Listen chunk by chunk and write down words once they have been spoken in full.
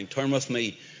Turn with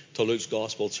me to Luke's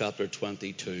Gospel, chapter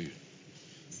 22.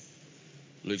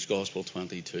 Luke's Gospel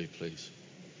 22, please.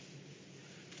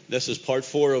 This is part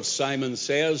 4 of Simon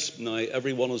Says. Now,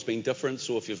 every one has been different,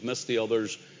 so if you've missed the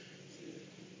others,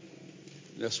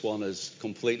 this one is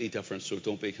completely different, so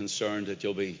don't be concerned that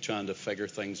you'll be trying to figure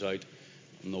things out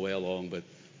on the way along. But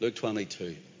Luke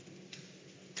 22.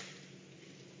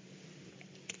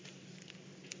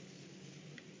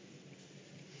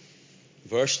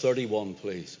 Verse 31,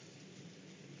 please.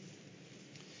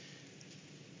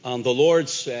 And the Lord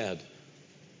said,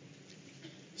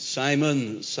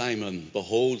 Simon, Simon,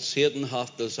 behold, Satan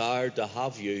hath desired to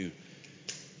have you,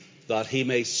 that he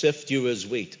may sift you as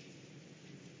wheat.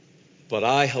 But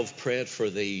I have prayed for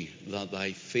thee, that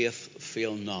thy faith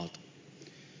fail not.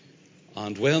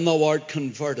 And when thou art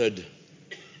converted,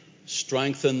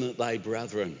 strengthen thy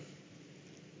brethren.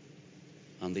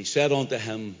 And he said unto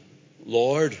him,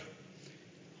 Lord,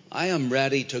 I am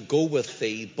ready to go with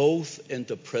thee both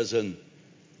into prison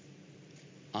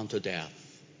and to death.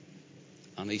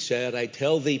 And he said, I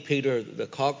tell thee, Peter, the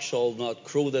cock shall not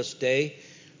crow this day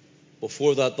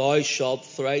before that thou shalt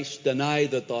thrice deny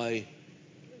that thou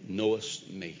knowest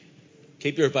me.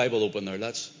 Keep your Bible open there.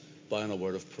 Let's bow in a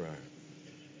word of prayer.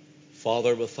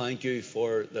 Father, we thank you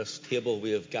for this table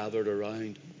we have gathered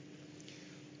around.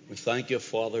 We thank you,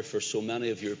 Father, for so many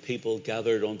of your people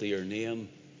gathered unto your name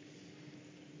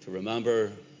to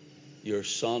remember your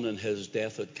Son and his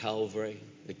death at Calvary,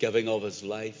 the giving of his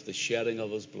life, the shedding of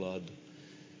his blood.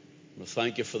 We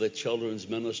thank you for the children's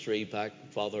ministry back,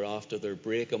 Father, after their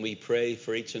break. And we pray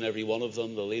for each and every one of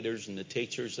them, the leaders and the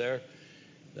teachers there,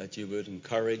 that you would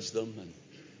encourage them and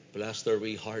bless their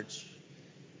wee hearts.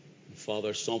 And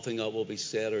Father, something that will be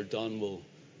said or done will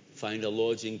find a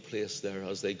lodging place there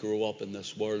as they grow up in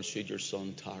this world, should your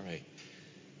Son tarry.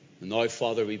 And now,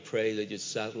 Father, we pray that you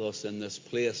settle us in this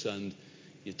place and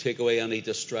you take away any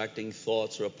distracting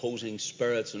thoughts or opposing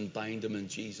spirits and bind them in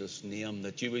Jesus' name,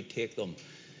 that you would take them,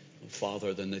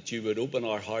 Father, then that you would open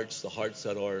our hearts, the hearts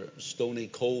that are stony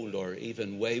cold or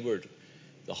even wayward,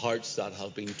 the hearts that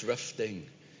have been drifting,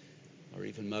 or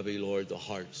even maybe, Lord, the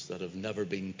hearts that have never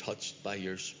been touched by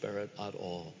your Spirit at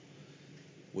all.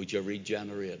 Would you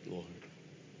regenerate, Lord?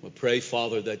 We pray,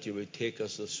 Father, that you would take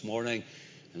us this morning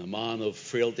in a man of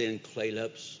frailty and clay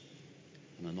lips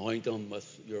and anoint him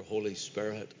with your Holy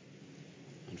Spirit.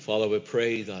 And Father, we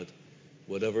pray that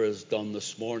whatever is done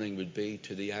this morning would be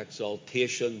to the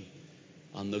exaltation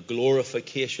and the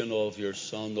glorification of your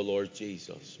Son, the Lord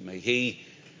Jesus. May he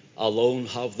alone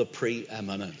have the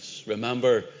preeminence.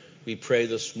 Remember, we pray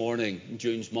this morning,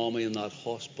 June's mommy in that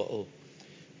hospital,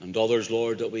 and others,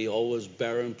 Lord, that we always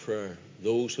bear in prayer,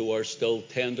 those who are still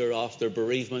tender after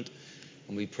bereavement.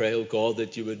 And we pray, O God,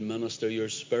 that you would minister your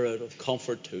spirit of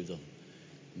comfort to them.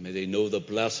 May they know the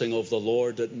blessing of the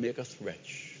Lord that maketh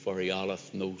rich, for he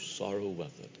addeth no sorrow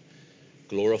with it.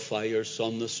 Glorify your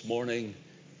Son this morning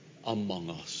among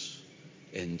us.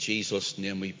 In Jesus'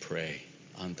 name we pray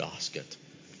and ask it.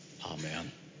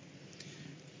 Amen.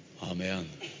 Amen.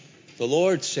 The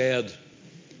Lord said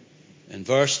in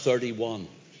verse 31,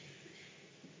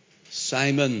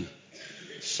 Simon,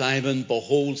 Simon,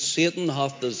 behold, Satan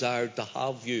hath desired to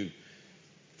have you,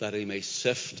 that he may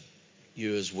sift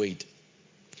you as wheat.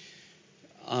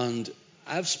 And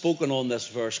I've spoken on this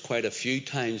verse quite a few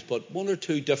times, but one or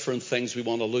two different things we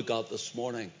want to look at this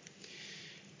morning.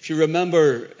 If you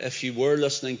remember, if you were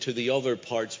listening to the other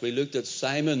parts, we looked at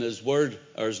Simon. His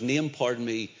name,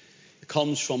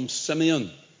 comes from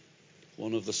Simeon,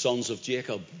 one of the sons of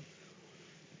Jacob.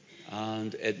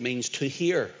 And it means to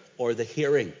hear, or the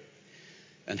hearing.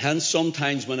 And hence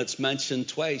sometimes when it's mentioned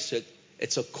twice,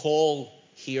 it's a call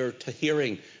here to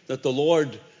hearing, that the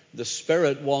Lord, the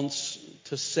Spirit, wants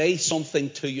to say something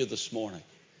to you this morning.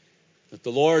 That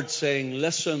the Lord's saying,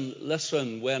 listen,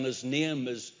 listen, when his name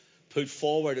is put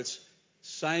forward, it's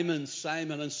Simon,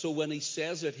 Simon. And so when he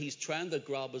says it, he's trying to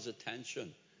grab his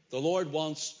attention. The Lord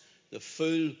wants the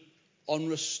full,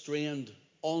 unrestrained,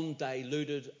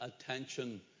 undiluted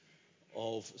attention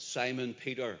of Simon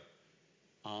Peter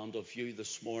and of you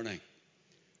this morning.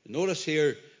 Notice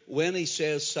here, when he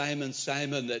says Simon,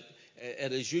 Simon, that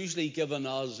it is usually given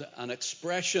as an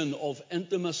expression of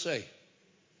intimacy.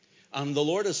 And the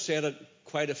Lord has said it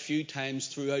quite a few times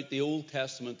throughout the Old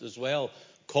Testament as well,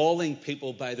 calling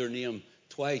people by their name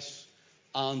twice.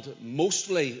 And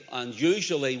mostly and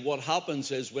usually what happens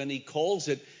is when he calls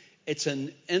it, it's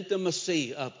an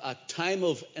intimacy, a time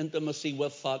of intimacy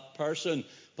with that person.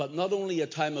 But not only a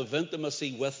time of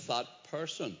intimacy with that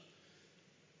person,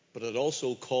 but it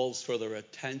also calls for their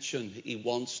attention. He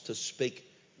wants to speak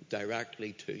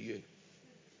directly to you.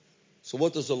 So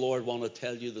what does the Lord want to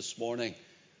tell you this morning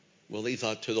We'll leave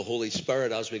that to the Holy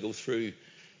Spirit as we go through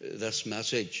this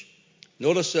message.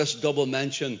 Notice this double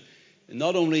mention.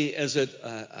 Not only is it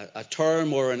a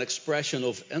term or an expression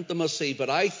of intimacy, but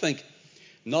I think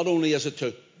not only is it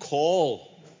to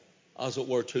call, as it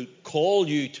were, to call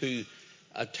you to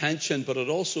attention, but it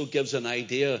also gives an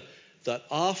idea that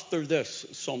after this,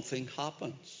 something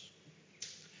happens.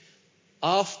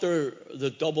 After the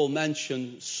double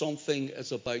mention, something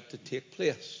is about to take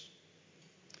place.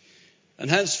 And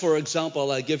hence, for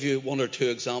example, I'll give you one or two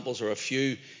examples or a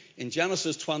few. In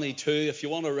Genesis 22, if you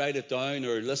want to write it down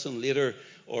or listen later,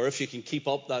 or if you can keep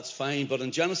up, that's fine. But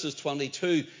in Genesis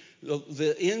 22,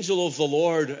 the angel of the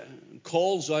Lord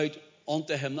calls out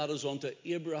unto him, that is unto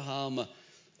Abraham,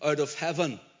 out of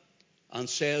heaven, and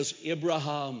says,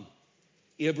 Abraham,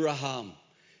 Abraham.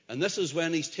 And this is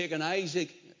when he's taken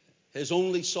Isaac, his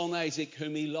only son Isaac,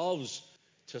 whom he loves,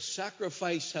 to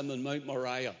sacrifice him in Mount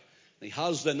Moriah. He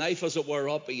has the knife, as it were,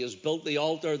 up. He has built the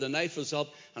altar. The knife is up,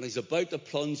 and he's about to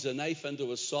plunge the knife into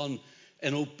his son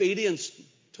in obedience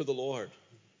to the Lord.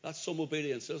 That's some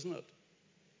obedience, isn't it?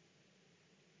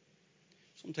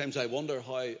 Sometimes I wonder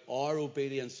how our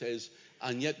obedience is,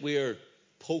 and yet we're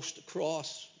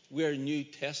post-cross. We're New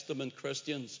Testament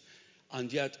Christians,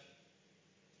 and yet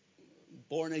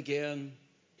born again,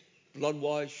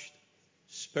 blood-washed,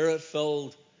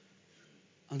 Spirit-filled.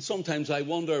 And sometimes I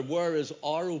wonder, where is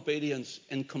our obedience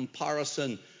in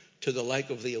comparison to the like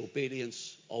of the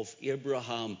obedience of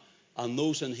Abraham and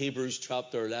those in Hebrews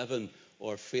chapter 11,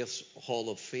 or Faith's Hall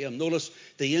of Fame? Notice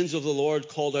the angel of the Lord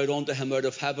called out unto him out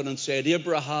of heaven and said,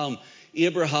 Abraham,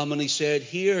 Abraham, and he said,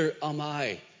 Here am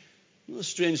I. The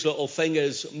strange little thing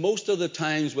is, most of the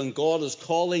times when God is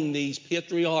calling these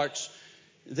patriarchs,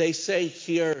 they say,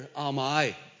 Here am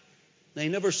I. They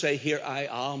never say, Here I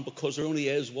am, because there only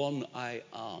is one I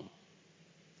am.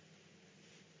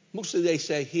 Mostly they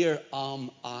say, Here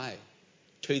am I,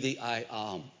 to the I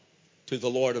am, to the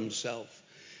Lord himself.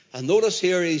 And notice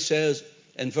here he says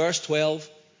in verse 12,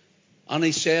 and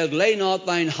he said, Lay not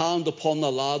thine hand upon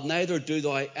the lad, neither do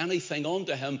thou anything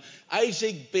unto him.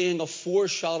 Isaac being a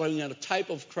foreshadowing and a type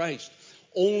of Christ.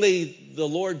 Only the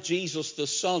Lord Jesus, the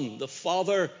Son, the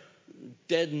Father,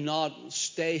 did not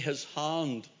stay his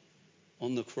hand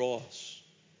on the cross.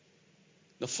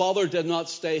 The Father did not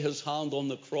stay his hand on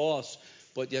the cross,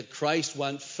 but yet Christ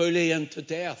went fully into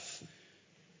death,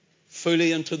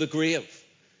 fully into the grave.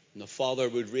 And the Father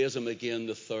would raise him again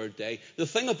the third day. The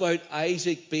thing about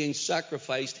Isaac being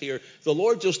sacrificed here, the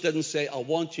Lord just didn't say, I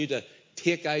want you to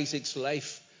take Isaac's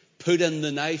life, put in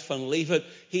the knife and leave it.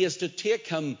 He is to take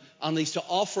him and he's to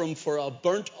offer him for a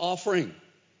burnt offering.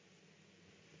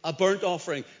 A burnt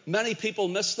offering. Many people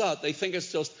miss that. They think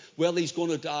it's just, well, he's going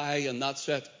to die and that's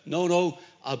it. No,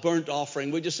 a burnt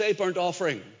offering. Would you say burnt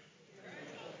offering? Burnt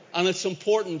offering. And it's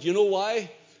important. You know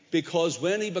why? Because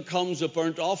when he becomes a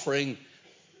burnt offering,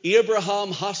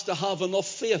 Abraham has to have enough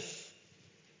faith.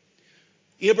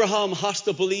 Abraham has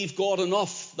to believe God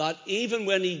enough that even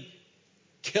when he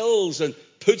kills and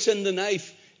puts in the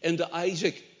knife into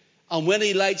Isaac, and when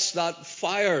he lights that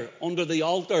fire under the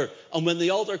altar, and when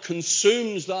the altar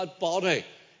consumes that body,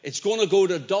 it's going to go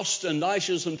to dust and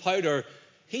ashes and powder.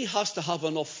 He has to have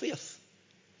enough faith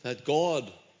that God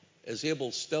is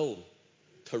able still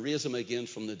to raise him again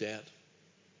from the dead.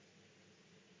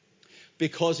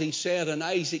 Because he said, In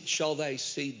Isaac shall thy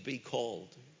seed be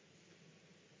called.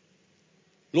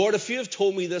 Lord, if you have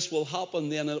told me this will happen,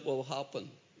 then it will happen.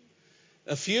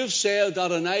 If you've said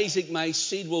that in Isaac my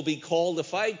seed will be called,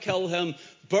 if I kill him,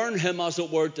 burn him as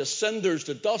it were to cinders,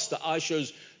 to dust, to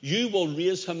ashes, you will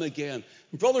raise him again.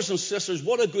 Brothers and sisters,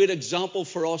 what a great example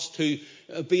for us to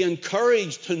be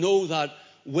encouraged to know that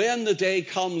when the day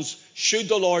comes, should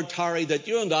the Lord tarry, that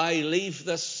you and I leave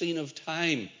this scene of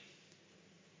time,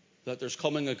 that there's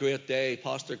coming a great day.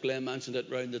 Pastor Glenn mentioned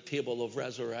it round the table of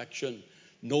resurrection,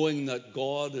 knowing that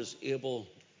God is able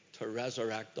to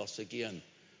resurrect us again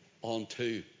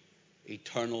unto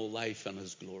eternal life in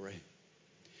his glory.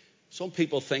 Some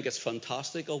people think it's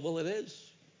fantastical. Well, it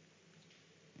is.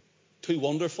 Too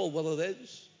wonderful. Well, it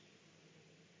is.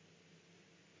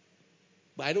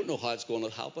 But I don't know how it's going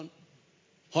to happen.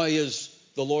 How is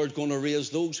the Lord going to raise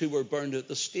those who were burned at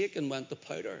the stake and went to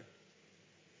powder?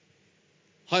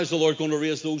 How is the Lord going to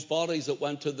raise those bodies that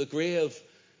went to the grave,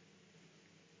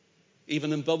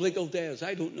 even in biblical days?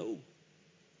 I don't know.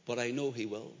 But I know he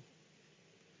will.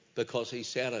 Because he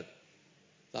said it.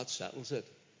 That settles it.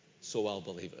 So I'll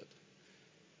believe it.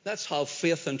 Let's have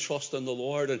faith and trust in the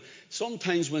Lord. And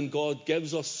sometimes when God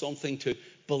gives us something to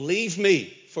believe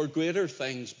me for greater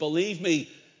things, believe me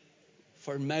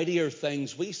for mightier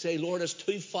things, we say, Lord, it's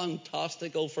too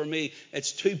fantastical for me.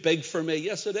 It's too big for me.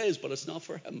 Yes, it is, but it's not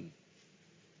for him.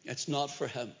 It's not for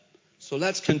him. So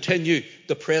let's continue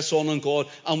to press on God.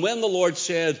 And when the Lord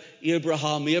said,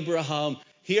 Abraham, Abraham,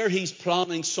 here he's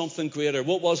planning something greater.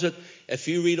 What was it? If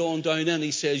you read on down in,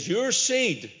 he says, your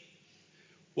seed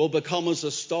will become as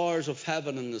the stars of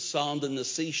heaven and the sand and the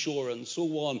seashore and so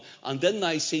on. And in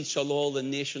thy seed shall all the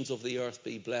nations of the earth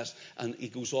be blessed. And he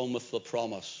goes on with the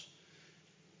promise.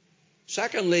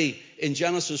 Secondly, in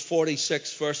Genesis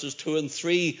 46, verses 2 and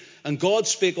 3, and God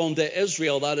spake unto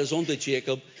Israel, that is unto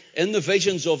Jacob, in the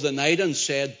visions of the night, and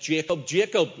said, Jacob,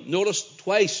 Jacob. Notice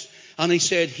twice. And he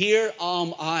said, here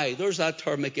am I. There's that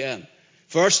term again.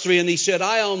 Verse 3, and he said,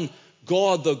 I am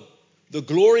God, the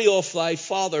glory of thy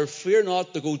father. Fear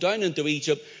not to go down into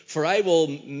Egypt, for I will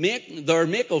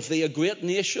make of thee a great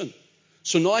nation.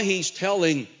 So now he's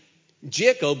telling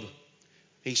Jacob,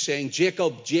 he's saying,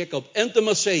 Jacob, Jacob,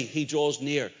 intimacy, he draws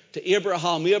near. To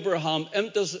Abraham, Abraham,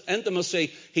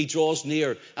 intimacy, he draws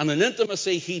near. And in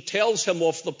intimacy, he tells him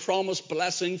of the promised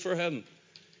blessing for him.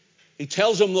 He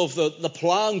tells him of the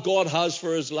plan God has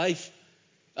for his life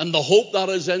and the hope that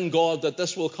is in God that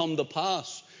this will come to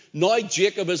pass. Now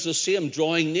Jacob is the same,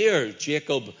 drawing near.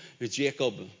 Jacob,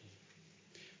 Jacob.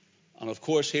 And of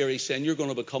course here he's saying, you're going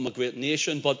to become a great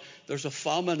nation, but there's a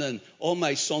famine and all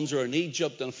my sons are in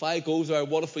Egypt. And if I go there,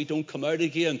 what if we don't come out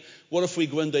again? What if we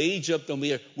go into Egypt and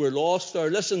we're lost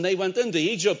there? Listen, they went into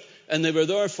Egypt and they were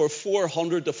there for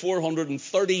 400 to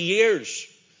 430 years.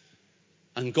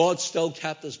 And God still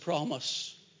kept his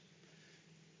promise.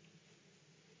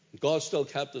 God still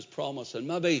kept his promise. And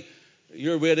maybe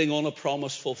you're waiting on a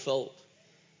promise fulfilled.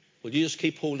 Well, you just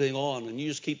keep holding on and you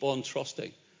just keep on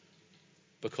trusting.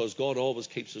 Because God always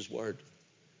keeps his word.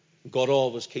 God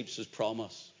always keeps his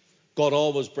promise. God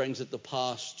always brings it to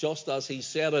pass. Just as he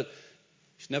said it,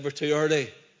 he's never too early.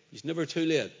 He's never too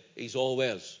late. He's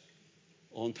always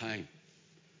on time.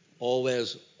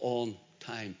 Always on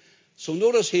time. So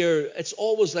notice here, it's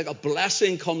always like a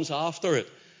blessing comes after it.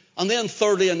 And then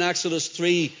thirdly, in Exodus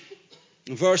 3,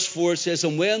 verse 4, it says,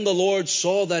 and when the Lord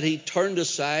saw that he turned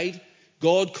aside,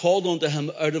 God called unto him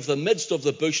out of the midst of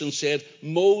the bush and said,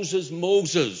 Moses,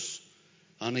 Moses.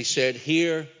 And he said,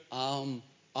 here am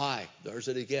I. There's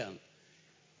it again.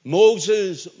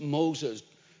 Moses, Moses.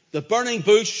 The burning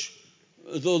bush,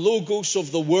 the logos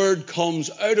of the word comes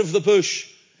out of the bush.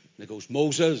 And it goes,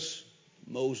 Moses,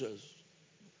 Moses.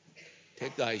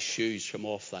 Take thy shoes from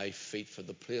off thy feet, for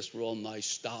the place whereon thou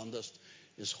standest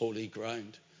is holy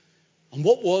ground. And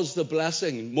what was the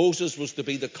blessing? Moses was to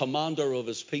be the commander of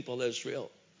his people Israel.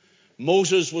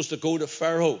 Moses was to go to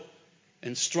Pharaoh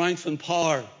in strength and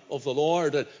power of the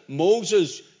Lord. And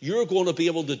Moses, you're going to be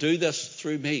able to do this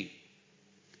through me.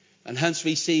 And hence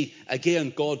we see,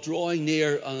 again, God drawing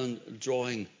near and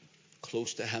drawing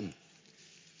close to him.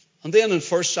 And then in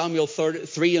 1 Samuel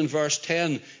 3 and verse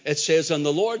 10, it says, and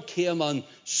the Lord came and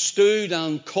stood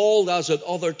and called as at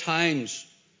other times,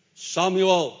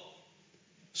 Samuel,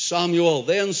 Samuel.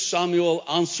 Then Samuel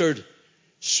answered,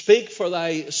 speak, for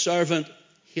thy servant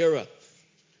heareth.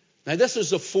 Now this is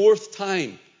the fourth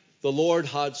time the Lord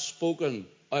had spoken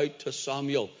out to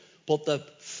Samuel. But the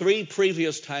 3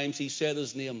 previous times he said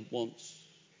his name once.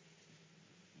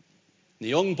 The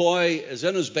young boy is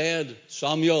in his bed,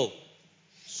 Samuel,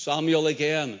 Samuel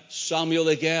again, Samuel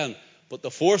again. But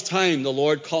the fourth time the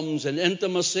Lord comes in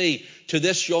intimacy to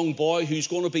this young boy who's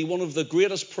going to be one of the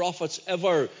greatest prophets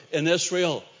ever in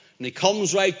Israel. And he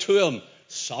comes right to him,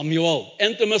 Samuel,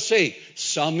 intimacy,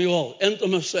 Samuel,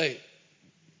 intimacy.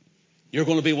 You're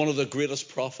going to be one of the greatest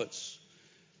prophets.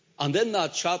 And in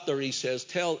that chapter he says,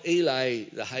 tell Eli,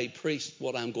 the high priest,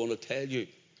 what I'm going to tell you.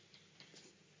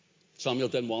 Samuel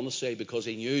didn't want to say because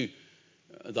he knew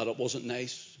that it wasn't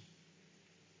nice.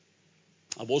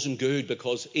 It wasn't good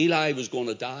because Eli was going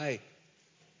to die.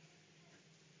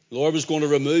 The Lord was going to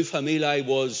remove him. Eli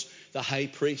was the high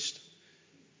priest.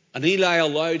 And Eli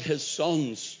allowed his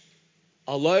sons,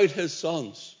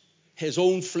 his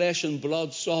own flesh and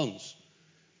blood sons,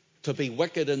 to be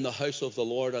wicked in the house of the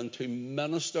Lord and to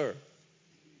minister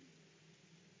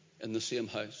in the same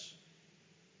house.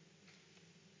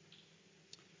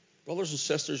 Brothers and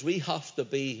sisters, we have to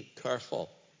be careful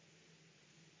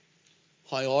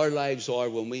how our lives are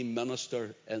when we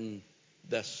minister in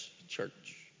this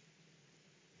church.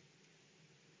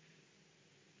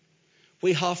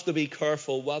 We have to be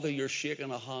careful whether you're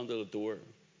shaking a hand at a door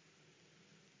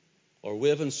or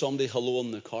waving somebody hello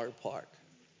in the car park.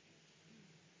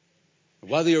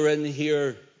 Whether you're in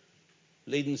here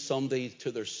leading somebody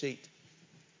to their seat,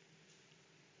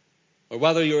 or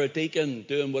whether you're a deacon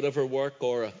doing whatever work,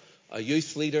 or a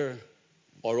youth leader,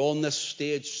 or on this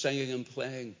stage singing and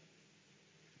playing. You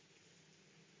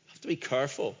have to be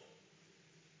careful.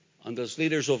 And as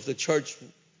leaders of the church,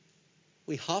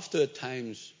 we have to at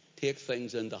times take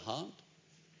things into hand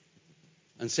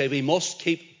and say we must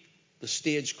keep the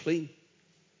stage clean.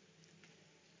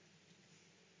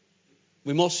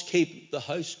 We must keep the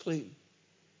house clean.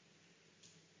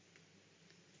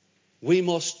 We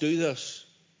must do this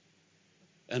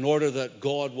in order that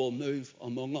God will move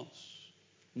among us.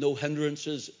 No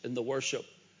hindrances in the worship.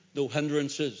 No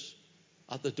hindrances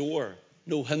at the door.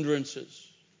 No hindrances.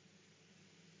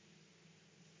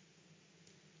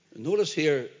 Notice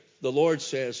here, the Lord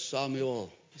says,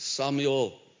 Samuel,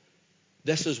 Samuel,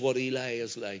 this is what Eli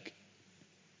is like.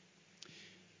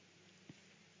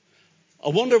 I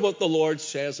wonder what the Lord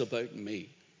says about me.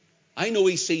 I know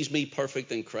he sees me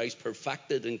perfect in Christ,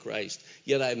 perfected in Christ,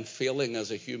 yet I'm failing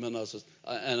as a human,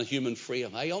 in a human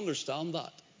frame. I understand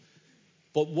that.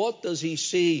 But what does he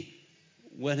see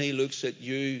when he looks at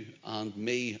you and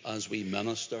me as we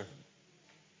minister?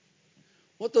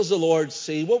 What does the Lord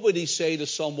see? What would he say to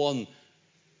someone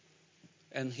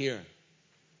in here?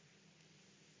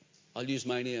 I'll use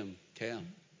my name, Ken.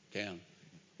 I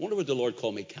wonder would the Lord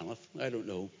call me Kenneth? I don't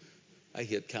know. I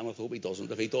hate Kenneth. Hope he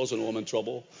doesn't. If he does, I know I'm in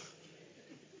trouble.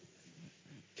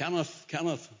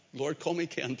 Kenneth, Lord, call me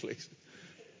Ken, please.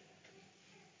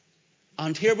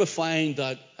 And here we find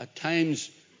that at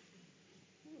times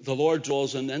the Lord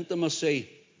draws an intimacy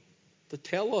to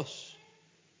tell us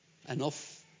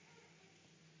enough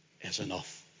is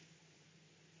enough.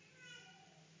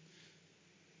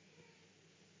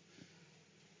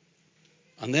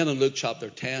 And then in Luke chapter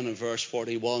 10 and verse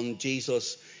 41,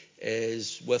 Jesus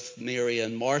is with Mary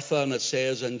and Martha, and it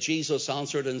says, and Jesus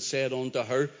answered and said unto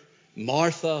her,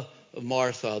 Martha,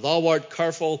 Martha, thou art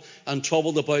careful and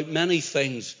troubled about many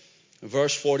things.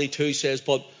 Verse 42 says,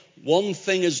 but one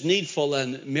thing is needful,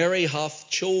 and Mary hath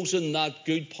chosen that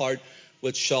good part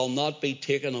which shall not be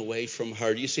taken away from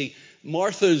her. You see,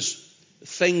 Martha's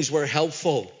things were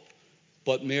helpful,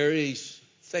 but Mary's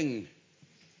thing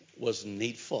was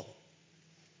needful.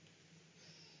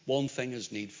 One thing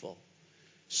is needful.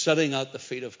 Sitting at the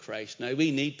feet of Christ. Now,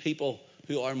 we need people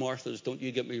who are Marthas, don't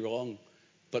you get me wrong.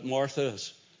 But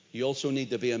Marthas, you also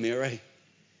need to be a Mary.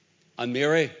 And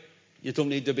Mary, you don't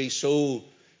need to be so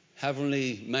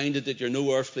heavenly minded that you're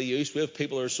no earthly use. We have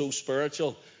people who are so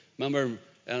spiritual. Remember,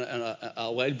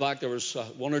 a while back, there was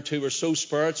one or two who were so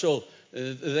spiritual,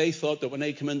 they thought that when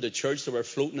they come into church, they were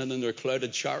floating in their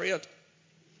clouded chariot.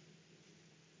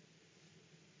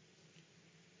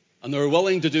 And they were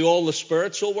willing to do all the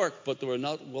spiritual work, but they were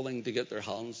not willing to get their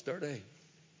hands dirty.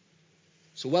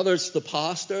 So whether it's the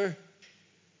pastor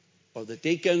or the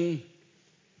deacon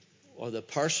or the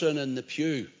person in the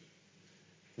pew,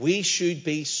 we should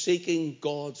be seeking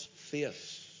God's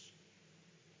face.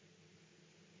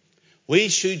 We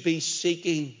should be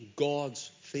seeking God's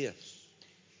face.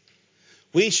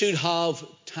 We should have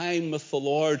time with the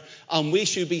Lord, and we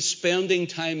should be spending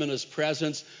time in his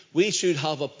presence. We should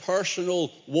have a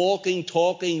personal walking,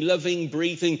 talking, living,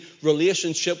 breathing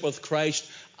relationship with Christ,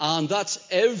 and that's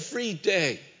every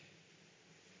day,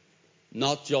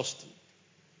 not just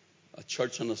a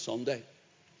church on a Sunday.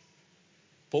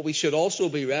 But we should also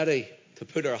be ready to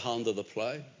put our hand to the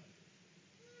plow.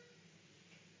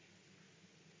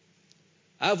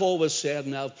 I've always said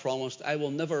and I've promised I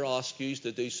will never ask you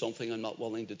to do something I'm not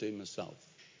willing to do myself.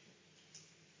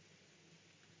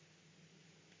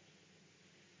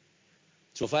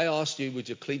 So if I asked you, would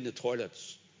you clean the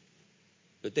toilets?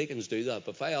 The deacons do that.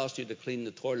 But if I asked you to clean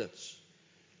the toilets,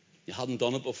 you hadn't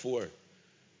done it before.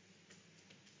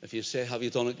 If you say, have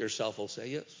you done it yourself? I'll say,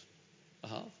 yes, I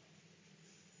have.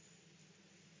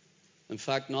 In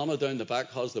fact, Nana down the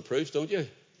back has the proof, don't you?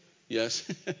 Yes.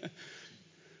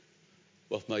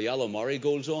 With my yellow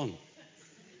marigolds on.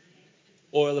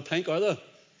 Or are they pink, are they?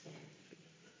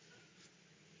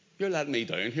 You're letting me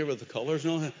down here with the colours,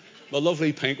 no? My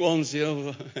lovely pink ones, you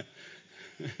know.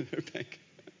 They're pink.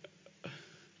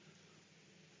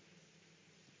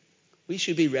 We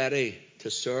should be ready to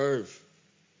serve.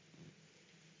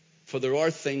 For there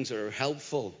are things that are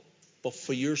helpful, but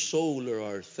for your soul there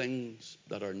are things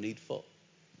that are needful.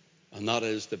 And that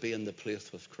is to be in the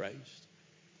place with Christ.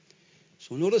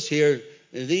 So notice here,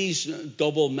 these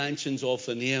double mentions of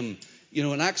the name. You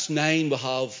know, in Acts 9 we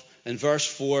have, in verse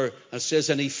 4, it says,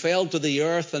 and he fell to the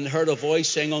earth and heard a voice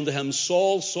saying unto him,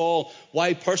 Saul, Saul,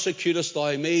 why persecutest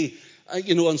thou me?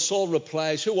 And Saul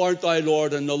replies, who art thou,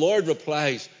 Lord? And the Lord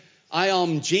replies, I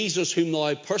am Jesus whom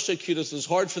thou persecutest. It's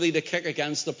hard for thee to kick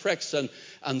against the pricks,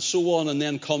 and so on. And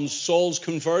then comes Saul's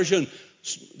conversion.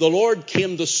 The Lord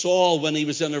came to Saul when he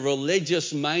was in a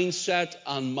religious mindset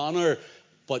and manner,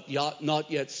 but not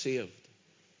yet saved.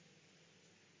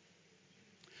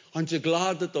 Aren't you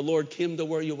glad that the Lord came to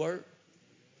where you were?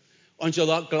 Aren't you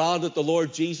that glad that the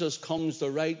Lord Jesus comes to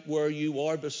right where you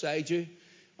are beside you?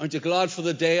 Aren't you glad for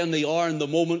the day and the hour and the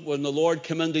moment when the Lord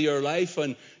came into your life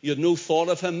and you had no thought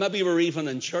of him? Maybe you were even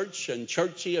in church and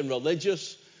churchy and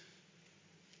religious.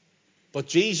 But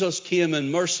Jesus came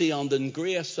in mercy and in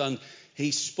grace, and he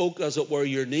spoke, as it were,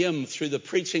 your name through the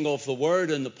preaching of the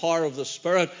word and the power of the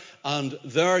Spirit, and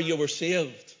there you were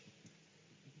saved.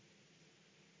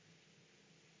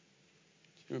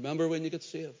 Do you remember when you got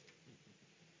saved?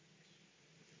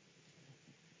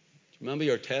 Do you remember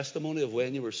your testimony of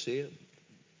when you were saved?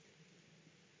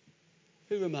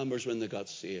 Who remembers when they got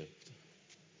saved?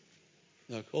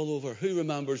 Look, all over, who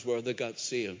remembers where they got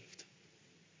saved?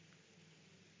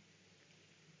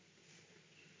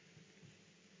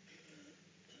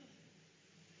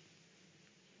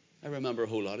 I remember a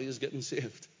whole lot of you getting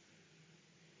saved.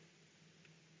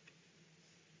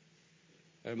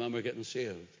 I remember getting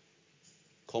saved.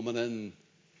 Coming in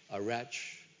a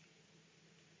wretch,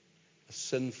 a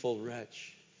sinful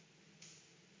wretch,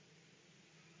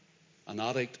 an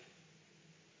addict,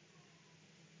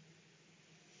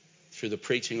 through the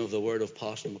preaching of the word of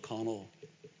Pastor McConnell.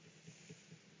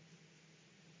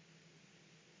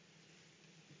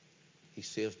 He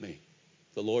saved me.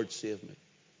 The Lord saved me.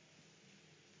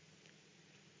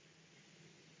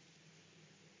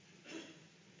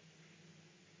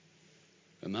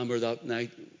 Remember that night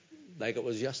like it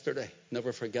was yesterday.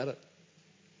 Never forget it.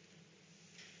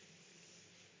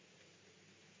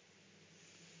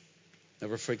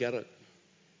 Never forget it.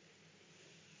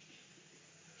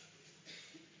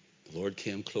 The Lord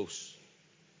came close.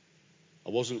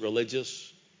 I wasn't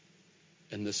religious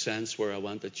in the sense where I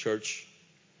went to church.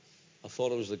 I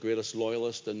thought I was the greatest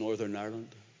loyalist in Northern Ireland.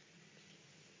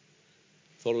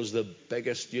 I thought I was the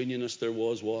biggest unionist there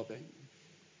was walking.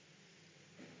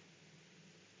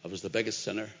 I was the biggest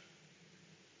sinner.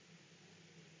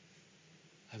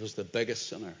 I was the biggest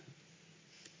sinner.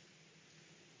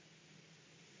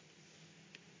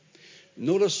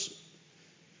 Notice,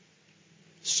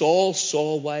 Saul,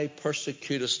 Saul, why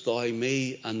persecutest thou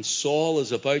me? And Saul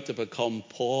is about to become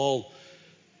Paul,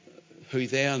 who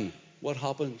then, what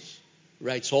happens?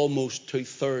 Writes almost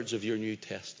 2/3 of your New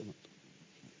Testament.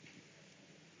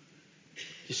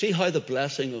 You see how the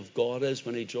blessing of God is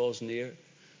when he draws near?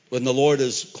 When the Lord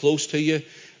is close to you.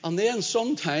 And then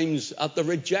sometimes at the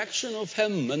rejection of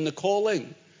him and the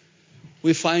calling,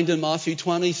 we find in Matthew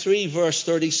 23 verse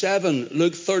 37,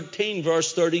 Luke 13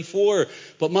 verse 34,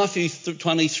 but Matthew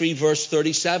 23 verse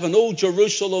 37, "O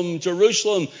Jerusalem,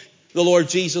 Jerusalem," the Lord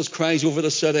Jesus cries over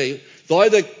the city, "thou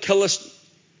that killest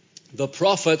the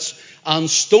prophets and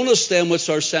stonest them which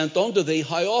are sent unto thee,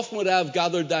 how often would I have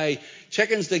gathered thy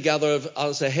chickens together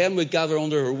as a hen would gather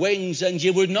under her wings, and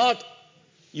you would not.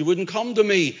 You wouldn't come to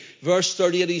me." Verse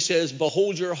 38, he says,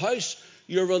 "Behold your house,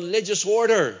 your religious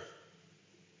order,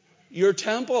 your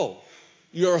temple,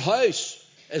 your house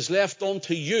is left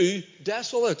unto you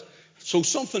desolate." So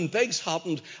something big's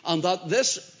happened, and that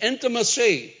this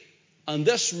intimacy and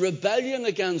this rebellion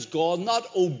against God,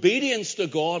 not obedience to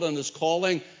God and his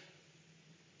calling,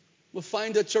 we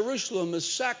find that Jerusalem is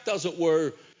sacked, as it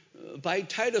were, by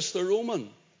Titus the Roman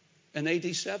in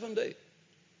AD 70.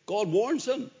 God warns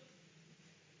him.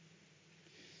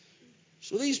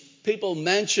 So these people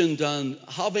mentioned and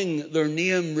having their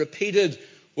name repeated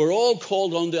were all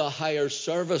called unto a higher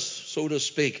service, so to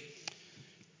speak.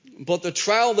 But the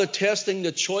trial, the testing,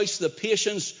 the choice, the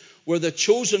patience were the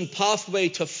chosen pathway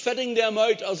to fitting them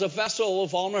out as a vessel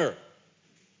of honor.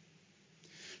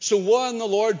 So when the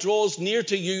Lord draws near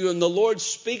to you and the Lord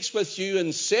speaks with you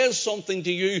and says something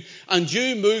to you and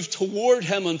you move toward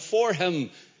him and for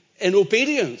him in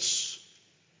obedience,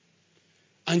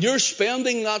 and you're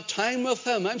spending that time with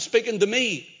him, I'm speaking to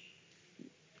me.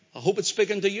 I hope it's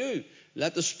speaking to you.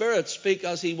 Let the Spirit speak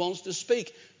as he wants to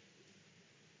speak.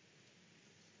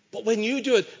 But when you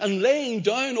do it and laying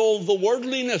down all the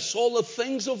worldliness, all the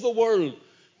things of the world,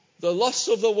 the lusts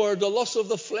of the world, the lusts of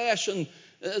the flesh, and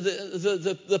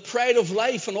the pride of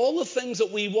life, and all the things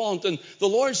that we want, and the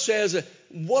Lord says,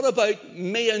 what about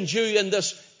me and you in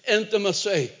this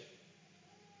intimacy?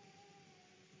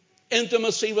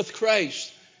 Intimacy with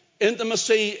Christ,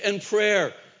 intimacy in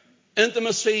prayer,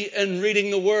 intimacy in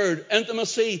reading the Word,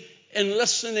 intimacy in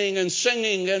listening and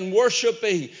singing and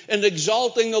worshiping and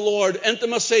exalting the Lord,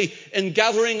 intimacy in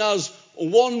gathering as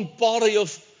one body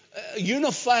of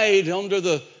unified under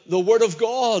the Word of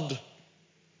God.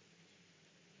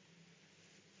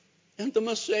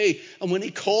 Intimacy. And when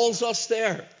he calls us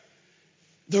there,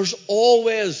 there's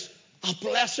always a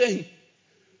blessing.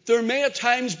 There may at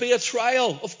times be a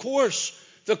trial, of course.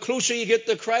 The closer you get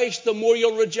to Christ, the more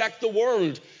you'll reject the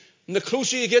world. And the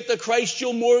closer you get to Christ,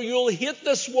 you'll hate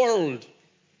this world.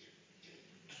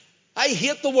 I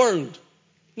hate the world.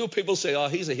 You know, people say, oh,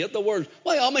 he's a hate the world.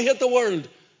 Why am I hate the world?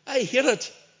 I hate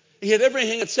it. I hate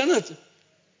everything that's in it.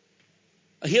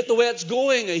 I hate the way it's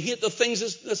going. I hate the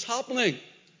things that's happening.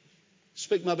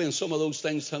 Speak maybe on some of those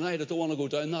things tonight. I don't want to go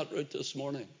down that route this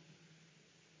morning.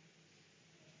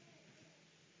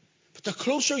 But the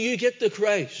closer you get to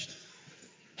Christ,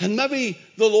 and maybe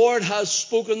the Lord has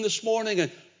spoken this morning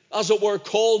and, as it were,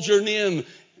 called your name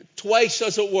twice,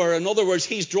 as it were. In other words,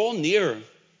 he's drawn near.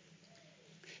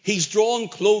 He's drawn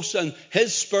close, and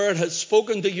his Spirit has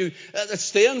spoken to you.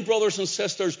 Stand, brothers and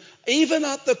sisters, even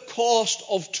at the cost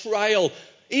of trial,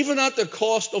 even at the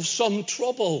cost of some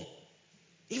trouble,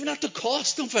 even at the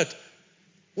cost of it,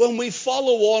 when we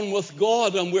follow on with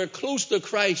God and we're close to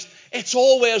Christ, it's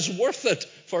always worth it,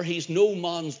 for he's no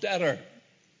man's debtor.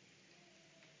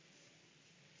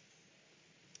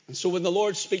 And so when the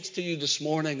Lord speaks to you this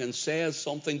morning and says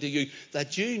something to you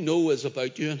that you know is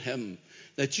about you and him,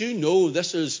 that you know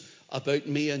this is about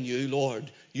me and you, Lord,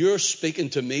 you're speaking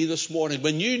to me this morning,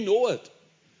 when you know it,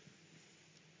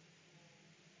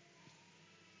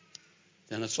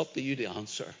 then it's up to you to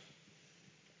answer.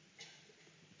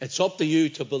 It's up to you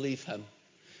to believe him.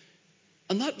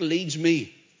 And that leads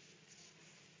me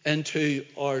into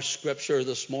our scripture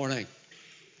this morning.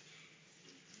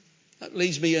 That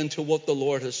leads me into what the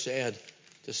Lord has said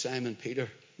to Simon Peter.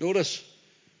 Notice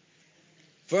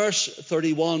verse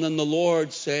 31, and the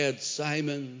Lord said,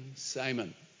 Simon,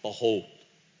 Simon, behold.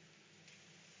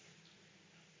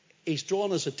 He's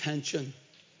drawn his attention.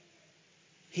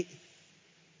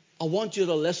 I want you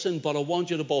to listen, but I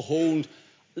want you to behold.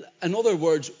 In other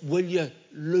words, will you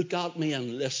look at me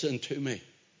and listen to me?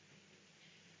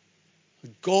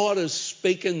 God is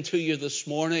speaking to you this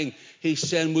morning. He's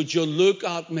saying, would you look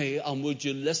at me and would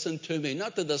you listen to me?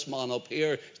 Not to this man up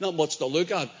here. There's not much to look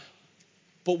at.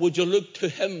 But would you look to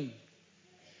him,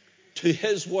 to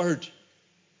his word,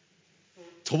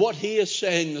 to what he is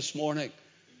saying this morning?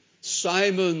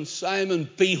 Simon, Simon,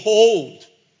 behold,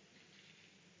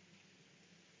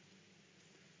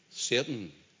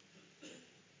 Satan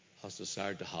has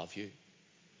desired to have you.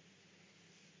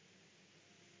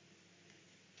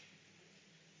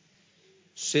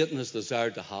 Satan has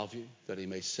desired to have you, that he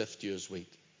may sift you as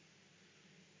wheat.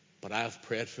 But I have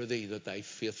prayed for thee, that thy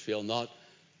faith fail not,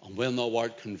 and when thou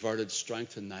art converted,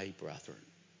 strengthen thy brethren.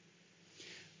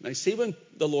 Now see, when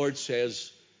the Lord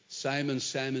says, Simon,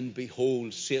 Simon,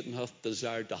 behold, Satan hath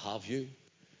desired to have you,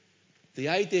 the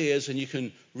idea is, and you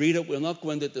can read it, we'll not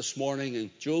go into it this morning, in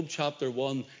Job chapter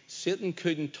 1, Satan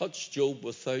couldn't touch Job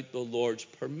without the Lord's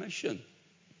permission.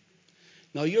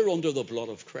 Now you're under the blood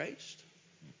of Christ.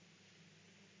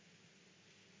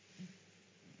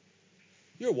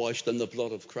 You're washed in the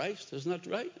blood of Christ, isn't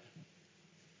that right?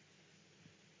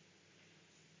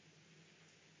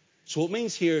 So it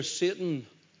means here Satan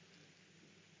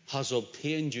has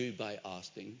obtained you by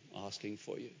asking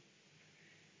for you.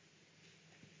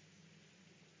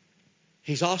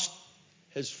 He's asked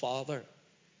his father.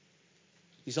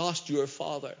 He's asked your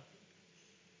father.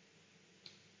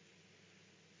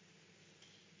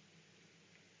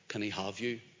 Can he have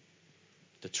you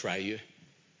to try you?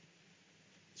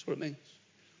 That's what it means.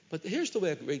 But here's the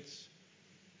way it reads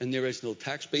in the original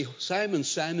text. Simon,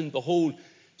 Simon, behold,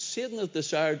 Satan hath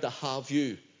desired to have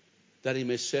you, that he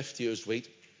may sift you as wheat.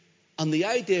 And the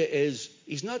idea is,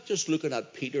 he's not just looking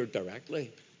at Peter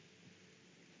directly.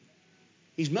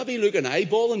 He's maybe looking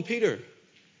eyeballing Peter.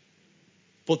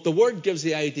 But the word gives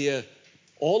the idea,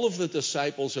 all of the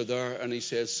disciples are there, and he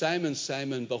says, Simon,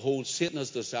 Simon, behold, Satan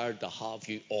has desired to have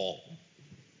you all.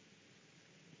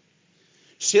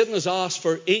 Satan has asked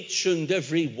for each and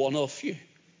every one of you.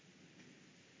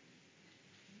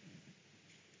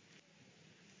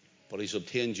 But he's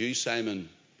obtained you, Simon,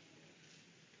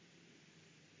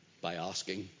 by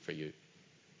asking for you.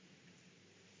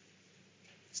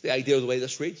 It's the idea of the way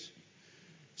this reads.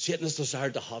 Satan has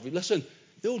desired to have you. Listen,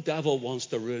 the old devil wants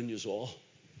to ruin you all.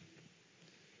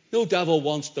 The old devil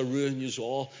wants to ruin you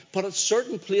all. But at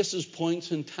certain places,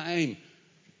 points in time,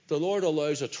 the Lord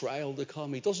allows a trial to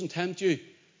come. He doesn't tempt you,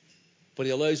 but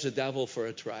he allows the devil for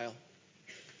a trial.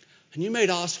 And you might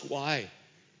ask why.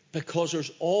 Because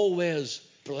there's always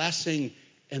blessing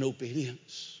in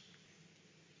obedience.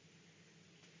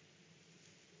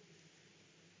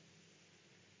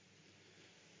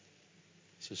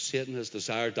 So Satan has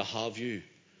desired to have you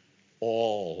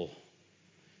all,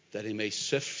 that he may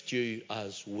sift you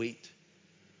as wheat.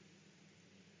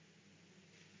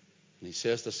 And he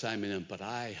says to Simon, but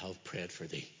I have prayed for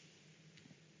thee.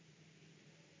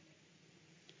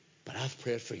 But I've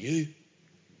prayed for you.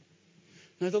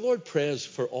 Now, the Lord prays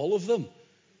for all of them,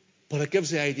 but it gives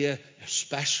the idea,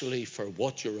 especially for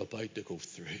what you're about to go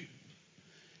through.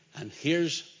 And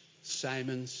here's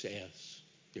Simon says,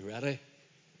 you ready?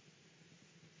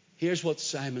 Here's what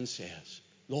Simon says.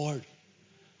 Lord,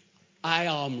 I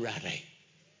am ready.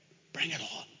 Bring it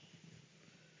on.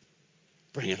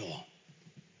 Bring it on.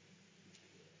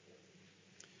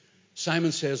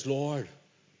 Simon says, Lord,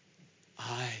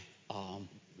 I am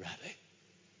ready.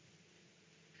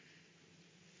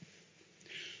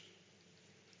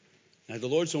 Now, the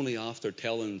Lord's only after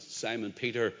telling Simon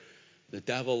Peter the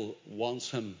devil wants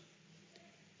him,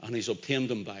 and he's obtained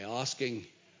him by asking.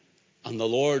 And the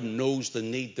Lord knows the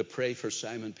need to pray for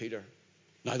Simon Peter.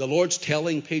 Now, the Lord's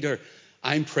telling Peter,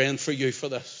 I'm praying for you for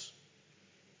this.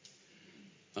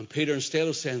 And Peter, instead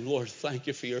of saying, Lord, thank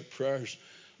you for your prayers,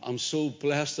 I'm so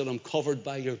blessed that I'm covered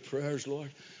by your prayers,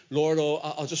 Lord. Lord,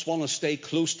 I just want to stay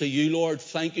close to you, Lord.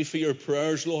 Thank you for your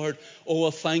prayers, Lord. Oh,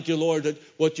 I thank you, Lord, that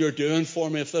what you're doing for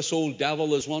me. If this old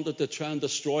devil has wanted to try and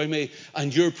destroy me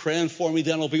and you're praying for me,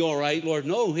 then I'll be all right, Lord.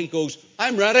 No, he goes,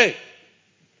 I'm ready.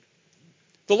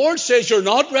 The Lord says you're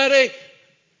not ready.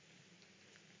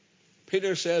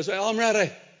 Peter says, I'm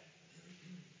ready.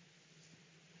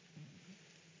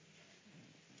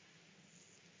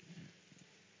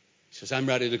 He says, I'm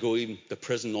ready to go even to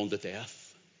prison unto death.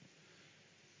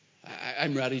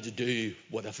 I'm ready to do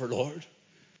whatever, Lord.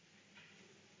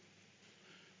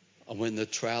 And when the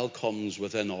trial comes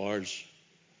within hours,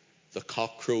 the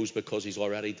cock crows because he's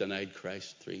already denied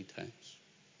Christ 3 times.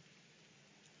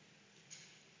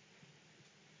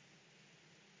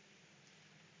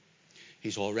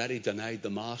 He's already denied the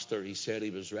master he said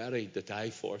he was ready to die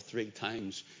for 3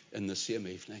 times in the same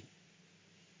evening.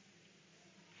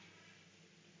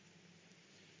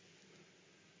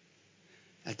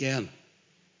 Again,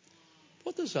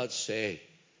 what does that say?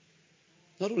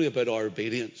 Not only about our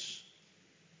obedience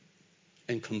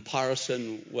in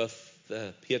comparison with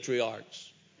the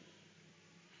patriarchs,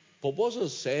 but what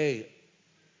does it say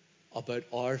about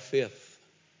our faith?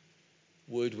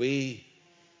 Would we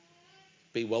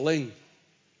be willing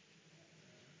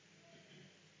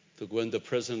to go into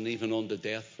prison even unto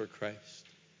death for Christ?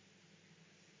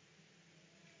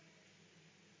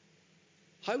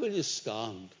 How will you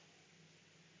stand?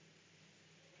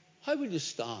 How will you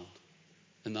stand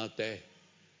in that day?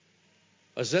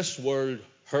 As this world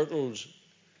hurtles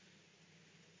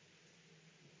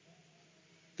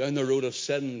down the road of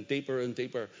sin deeper and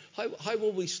deeper, how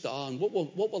will we stand? What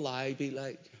will I be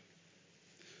like?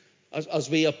 As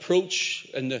we approach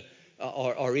in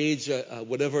our age,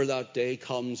 whatever that day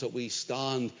comes, that we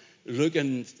stand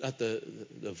looking at the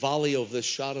valley of the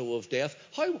shadow of death,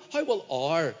 how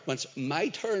will when it's my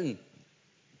turn,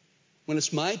 when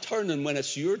it's my turn and when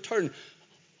it's your turn,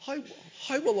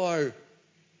 how will our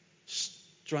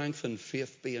strength and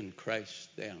faith be in Christ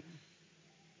then?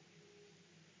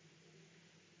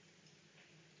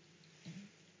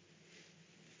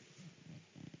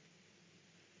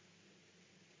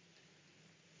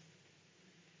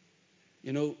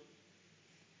 You know,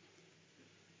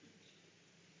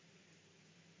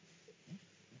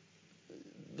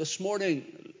 this morning,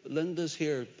 Linda's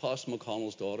here, Pastor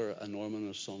McConnell's daughter, and Norman,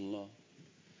 his son-in-law.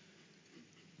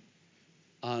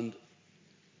 And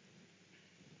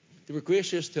they were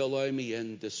gracious to allow me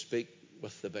in to speak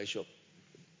with the bishop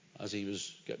as he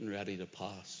was getting ready to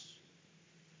pass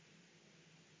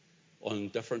on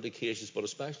different occasions, but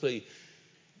especially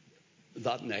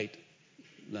that night,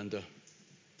 Linda,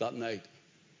 that night.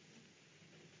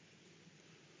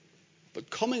 But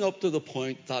coming up to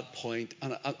that point,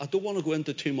 and I don't want to go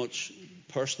into too much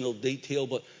personal detail,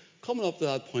 but coming up to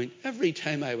that point, every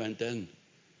time I went in,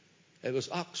 it was,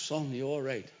 son, you all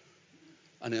right?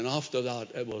 And then after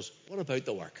that, it was, what about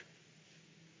the work?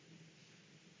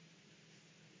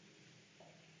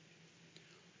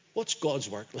 What's God's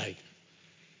work like?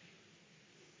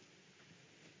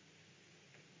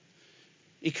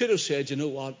 He could have said, you know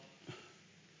what?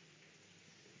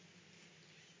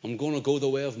 I'm going to go the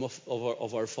way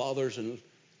of our fathers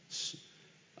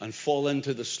and fall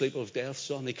into the sleep of death,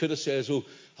 son. He could have said,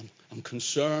 I'm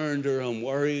concerned, or I'm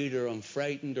worried, or I'm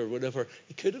frightened, or whatever.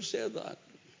 He could have said that.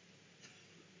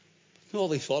 But all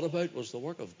he thought about was the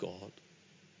work of God.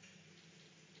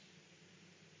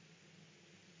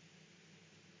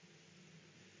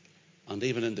 And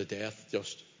even into death,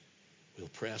 just, we'll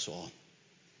press on.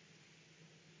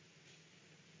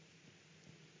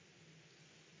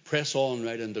 Press on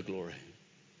right into glory.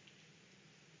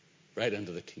 Right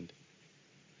into the kingdom.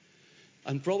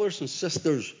 And brothers and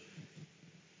sisters,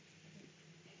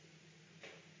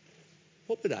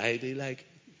 what would I be like?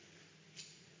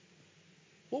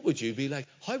 What would you be like?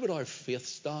 How would our faith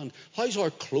stand? How's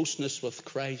our closeness with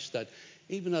Christ that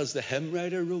even as the hymn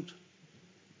writer wrote,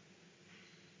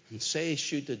 and say,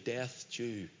 should the death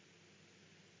dew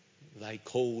lie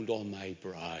cold on my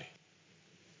brow,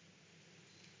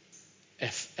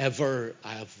 if ever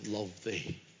I have loved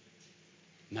thee,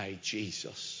 my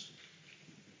Jesus,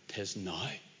 'tis now.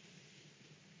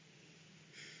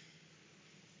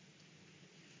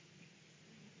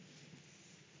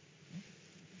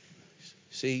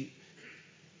 See,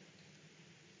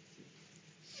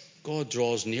 God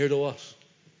draws near to us,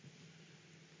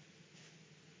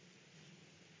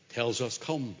 tells us,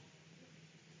 come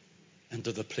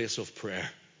into the place of prayer.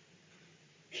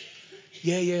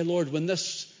 Yeah, Lord, when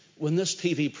this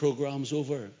TV program's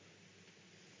over,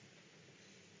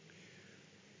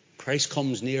 Christ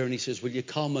comes near and he says, will you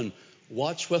come and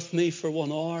watch with me for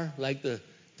 1 hour like the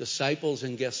disciples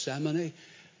in Gethsemane?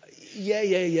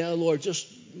 Yeah, Lord, just,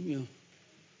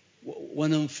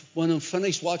 when I'm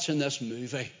finished watching this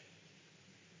movie,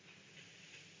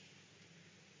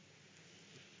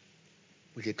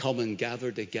 will you come and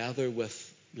gather together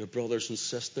with your brothers and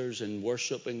sisters in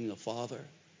worshiping the Father?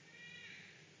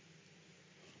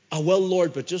 I will,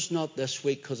 Lord, but just not this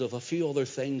week because of a few other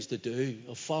things to do.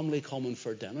 A family coming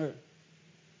for dinner.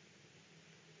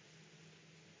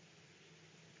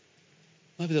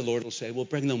 Maybe the Lord will say, well,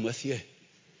 bring them with you.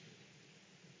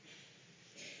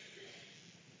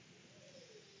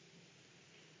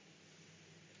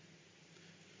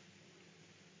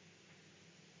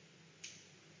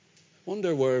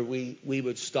 Wonder where we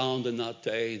would stand in that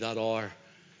day, that hour,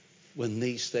 when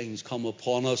these things come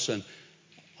upon us. And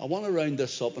I want to round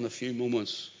this up in a few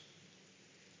moments.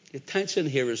 The tension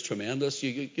here is tremendous.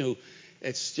 You know,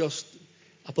 it's just,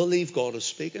 I believe God is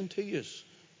speaking to you.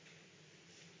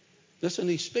 Listen,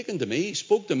 he's speaking to me. He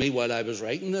spoke to me while I was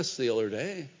writing this the other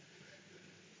day.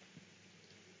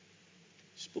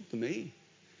 He spoke to me.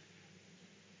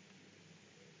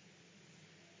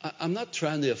 I'm not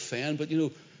trying to offend, but,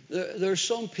 there are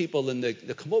some people and they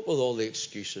come up with all the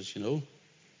excuses, I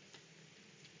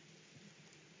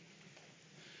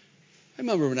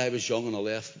remember when I was young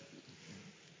and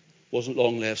wasn't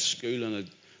long left school, and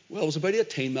I was about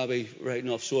 18 maybe, right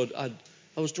enough. So I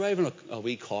was driving a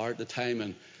wee car at the time,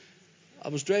 and I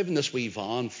was driving this wee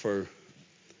van for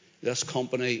this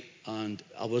company, and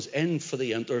I was in for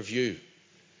the interview.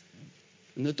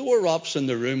 And the door raps in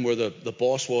the room where the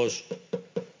boss was.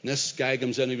 And this guy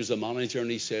comes in, he was the manager, and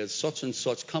he says, such and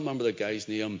such, can't remember the guy's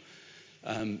name,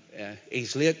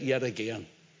 he's late yet again.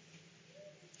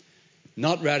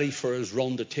 Not ready for his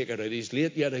run to take it out. He's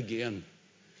late yet again.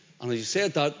 And as he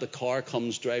said that, the car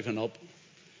comes driving up.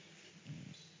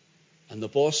 And the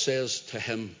boss says to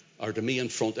him, or to me in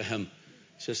front of him,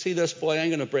 he says, see this boy, I'm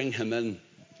going to bring him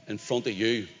in front of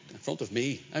you, in front of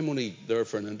me. I'm only there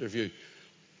for an interview.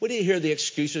 What do you hear the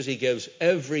excuses he gives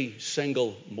every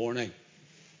single morning?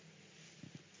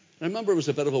 I remember it was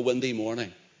a bit of a windy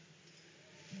morning.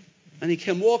 And he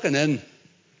came walking in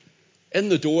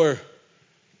the door.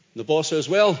 The boss says,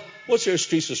 well, what's your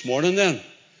excuse this morning then?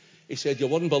 He said, you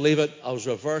wouldn't believe it. I was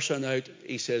reversing out.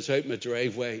 He says, out my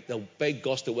driveway. The big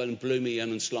gust of wind blew me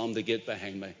in and slammed the gate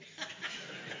behind me.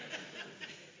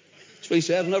 That's what he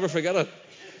said. I'll never forget it.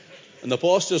 And the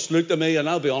boss just looked at me, and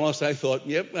I'll be honest, I thought,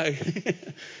 yep,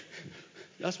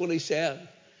 that's what he said.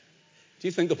 Do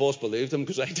you think the boss believed him?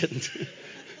 Because I didn't.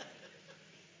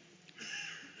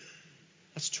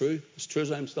 That's true. It's true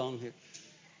as I'm standing here.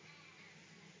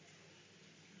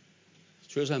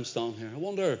 It's true as I'm standing here. I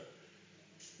wonder,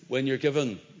 when you're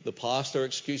given the pastor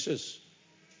excuses,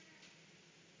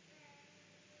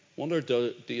 wonder,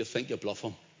 do you think you bluff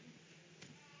them?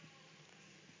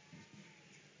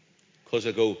 Because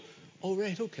I go, oh,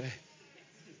 right, okay.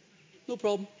 No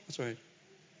problem. That's all right.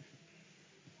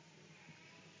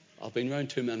 I've been round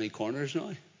too many corners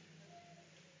now.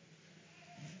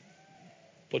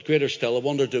 But greater still, I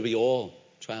wonder, do we all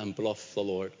try and bluff the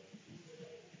Lord?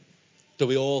 Do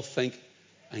we all think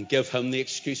and give him the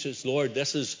excuses? Lord,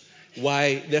 this is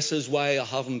why I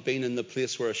haven't been in the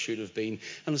place where I should have been.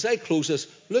 And as I close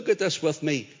this, look at this with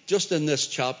me, just in this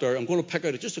chapter. I'm going to pick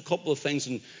out just a couple of things.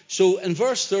 And so in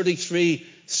verse 33,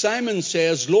 Simon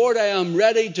says, Lord, I am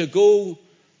ready to go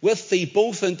with thee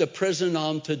both into prison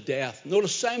and to death.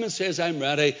 Notice Simon says, I'm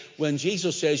ready, when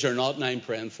Jesus says you're not, and I'm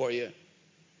praying for you.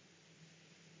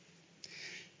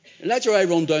 And that's where I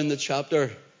run down the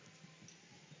chapter.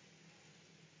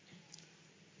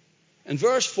 In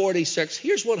verse 46,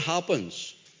 here's what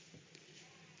happens.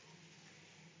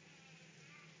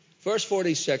 Verse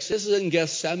 46, this is in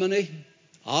Gethsemane,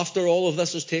 after all of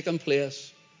this has taken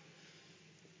place.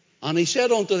 And he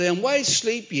said unto them, Why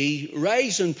sleep ye?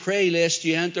 Rise and pray, lest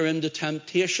ye enter into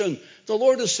temptation. The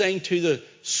Lord is saying to the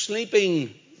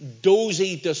sleeping,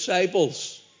 dozy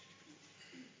disciples,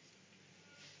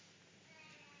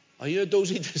 are you a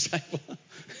dozy disciple?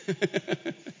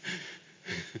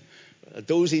 A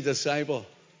dozy disciple.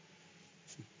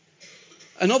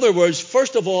 In other words,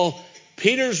 first of all,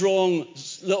 Peter's wrong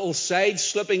little side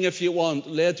slipping, if you want,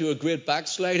 led to a great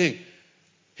backsliding.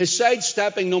 His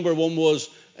sidestepping, number one, was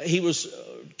he was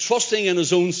trusting in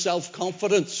his own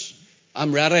self-confidence.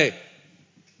 I'm ready.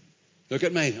 Look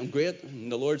at me, I'm great.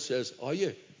 And the Lord says, are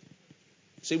you?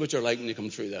 See what you're like when you come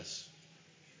through this.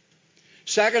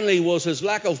 Secondly was his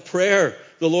lack of prayer.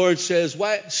 The Lord says,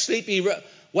 Why sleep ye,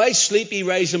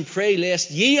 rise and pray, lest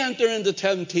ye enter into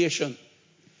temptation.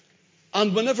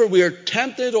 And whenever we are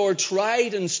tempted or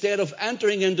tried, instead of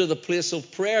entering into the place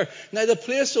of prayer. Now, the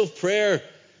place of prayer,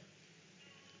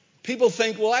 people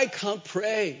think, well, I can't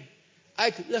pray.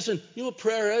 Listen, you know what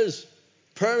prayer is?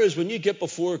 Prayer is when you get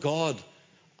before God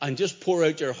and just pour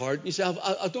out your heart. And you say,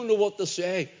 I don't know what to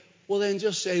say. Well, then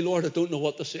just say, Lord, I don't know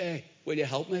what to say. Will you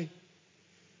help me?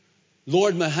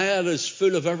 Lord, my head is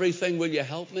full of everything. Will you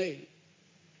help me?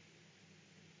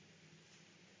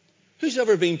 Who's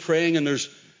ever been praying and there's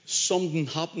something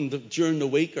happened during the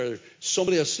week, or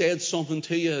somebody has said something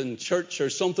to you in church, or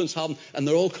something's happened, and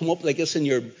they're all come up like this in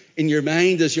your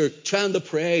mind as you're trying to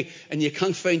pray, and you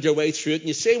can't find your way through it, and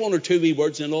you say one or two wee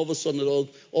words, and all of a sudden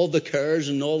all the cares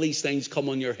and all these things come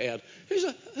on your head.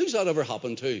 Who's that ever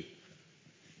happened to?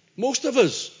 Most of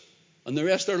us, and the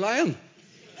rest are lying.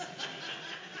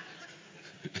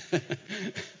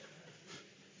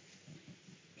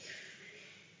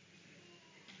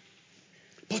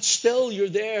 But still you're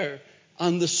there,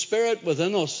 and the Spirit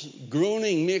within us,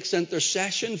 groaning, makes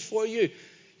intercession for you.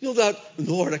 You know that,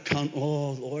 Lord, I can't,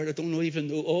 oh, Lord, I don't even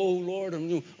know, oh, Lord,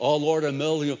 oh, Lord, I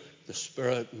will. You know, the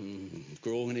Spirit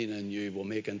groaning in you will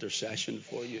make intercession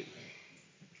for you.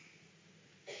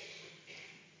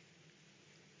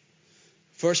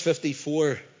 Verse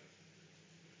 54,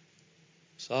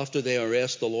 so after they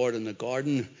arrest the Lord in the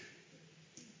garden,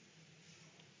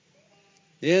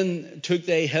 then took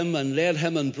they him and led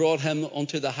him and brought him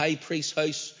unto the high priest's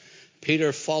house.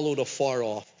 Peter followed afar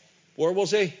off. Where was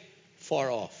he?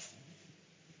 Far off.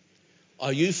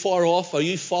 Are you far off? Are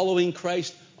you following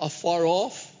Christ afar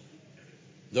off?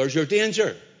 There's your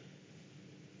danger.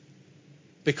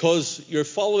 Because you're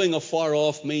following afar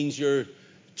off means you're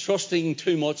trusting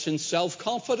too much in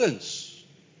self-confidence.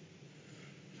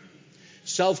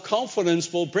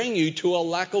 Self-confidence will bring you to a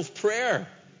lack of prayer.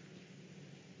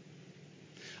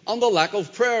 And the lack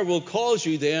of prayer will cause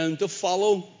you then to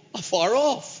follow afar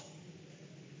off.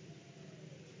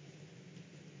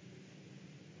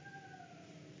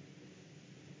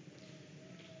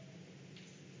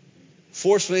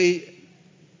 Fourthly,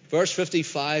 verse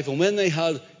 55, and when they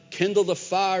had kindled a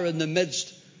fire in the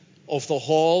midst of the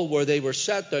hall where they were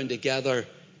sat down together,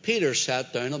 Peter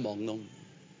sat down among them.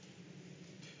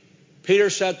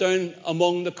 Peter sat down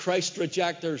among the Christ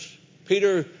rejectors.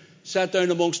 Peter sat down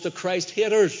amongst the Christ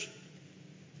haters.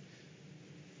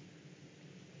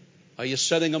 Are you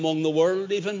sitting among the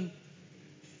world even?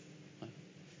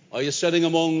 Are you sitting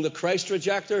among the Christ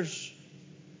rejectors?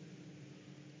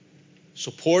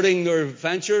 Supporting their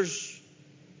ventures?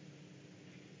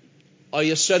 Are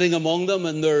you sitting among them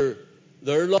in their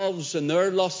loves and their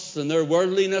lusts and their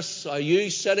worldliness? Are you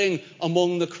sitting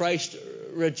among the Christ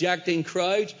rejecting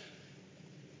crowd?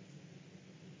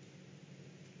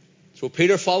 So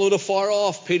Peter followed afar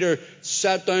off. Peter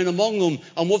sat down among them.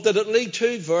 And what did it lead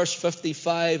to? Verse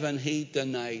 55, and he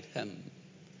denied him,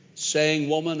 saying,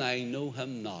 Woman, I know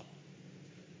him not.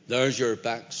 There's your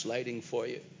backsliding for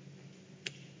you.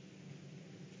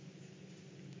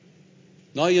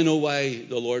 Now you know why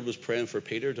the Lord was praying for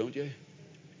Peter, don't you?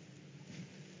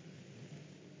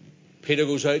 Peter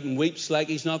goes out and weeps like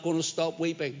he's not going to stop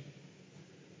weeping.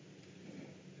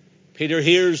 Peter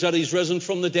hears that he's risen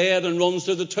from the dead and runs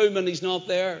to the tomb, and he's not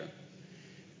there.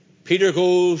 Peter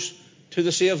goes to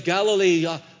the Sea of Galilee,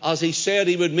 as he said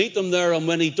he would meet them there, and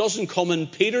when he doesn't come in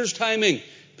Peter's timing,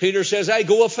 Peter says, I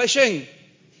go a-fishing.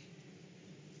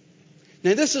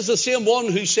 Now this is the same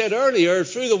one who said earlier,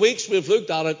 through the weeks we've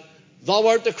looked at it, Thou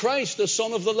art the Christ, the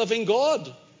Son of the living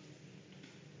God.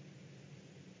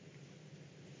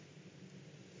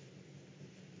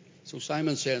 So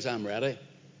Simon says, I'm ready.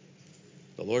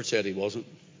 The Lord said he wasn't.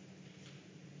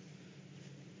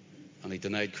 And he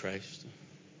denied Christ.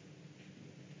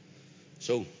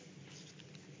 So,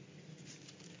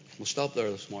 we'll stop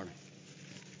there this morning.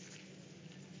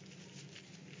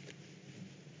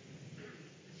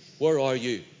 Where are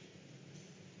you?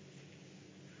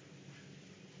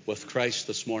 with Christ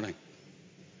this morning?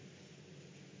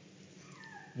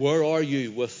 Where are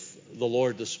you with the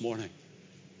Lord this morning?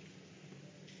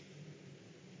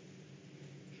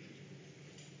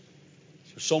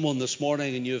 Is there someone this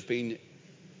morning and you've been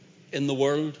in the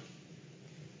world,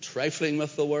 trifling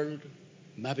with the world,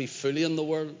 maybe fully in the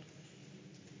world?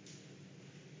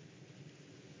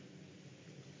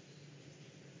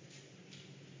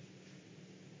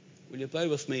 Will you bow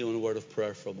with me on a word of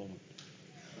prayer for a moment?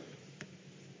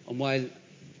 And while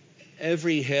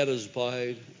every head is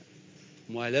bowed,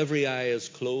 while every eye is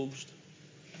closed,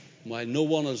 while no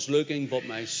one is looking but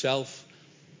myself,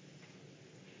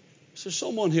 is there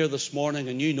someone here this morning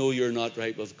and you know you're not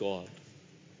right with God?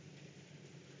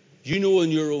 You know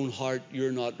in your own heart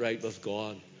you're not right with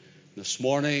God. This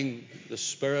morning, the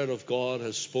Spirit of God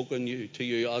has spoken to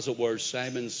you, as it were,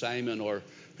 Simon, Simon, or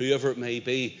whoever it may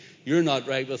be. You're not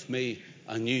right with me,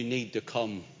 and you need to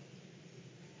come.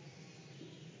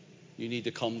 You need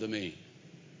to come to me.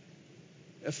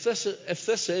 If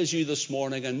this is you this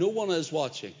morning, and no one is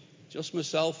watching, just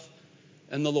myself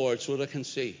and the Lord, so that I can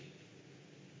see,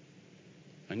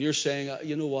 and you're saying,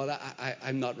 you know what,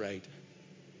 I'm not right.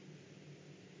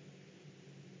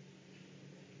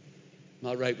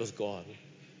 Not right with God.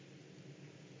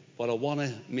 But I want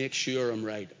to make sure I'm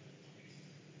right.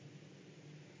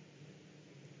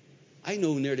 I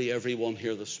know nearly everyone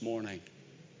here this morning.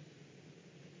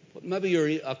 But maybe you're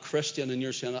a Christian and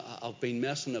you're saying, I've been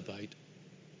messing about.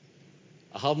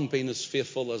 I haven't been as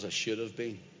faithful as I should have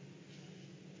been.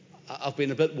 I've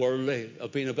been a bit worldly.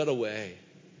 I've been a bit away.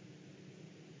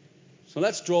 So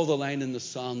let's draw the line in the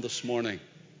sand this morning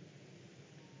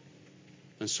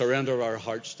and surrender our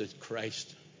hearts to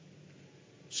Christ.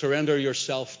 Surrender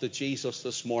yourself to Jesus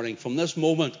this morning. From this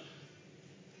moment,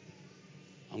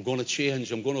 I'm going to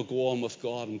change. I'm going to go on with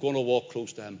God. I'm going to walk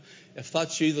close to Him. If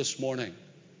that's you this morning,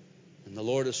 and the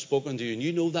Lord has spoken to you, and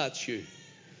you know that's you,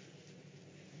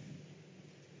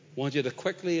 I want you to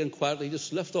quickly and quietly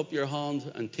just lift up your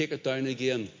hand and take it down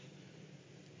again.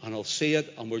 And I'll see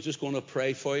it, and we're just going to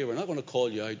pray for you. We're not going to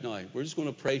call you out now. We're just going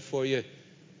to pray for you.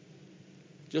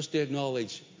 Just to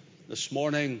acknowledge, this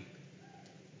morning,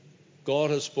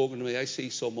 God has spoken to me. I see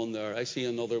someone there. I see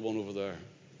another one over there.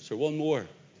 Is there one more?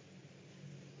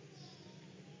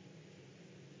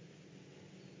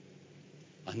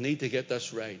 I need to get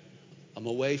this right. I'm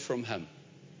away from Him.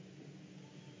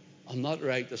 I'm not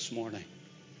right this morning.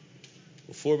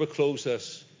 Before we close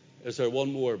this, is there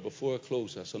one more before I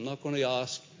close this? I'm not going to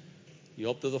ask you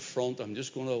up to the front. I'm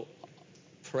just going to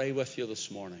pray with you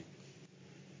this morning.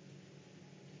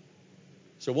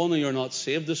 Is there one of you are not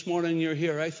saved this morning? You're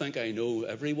here. I think I know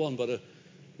everyone, but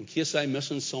in case I'm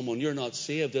missing someone, you're not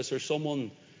saved. Is there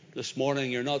someone this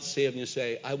morning you're not saved and you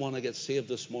say, I want to get saved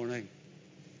this morning.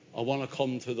 I want to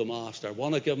come to the Master. I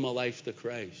want to give my life to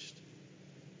Christ.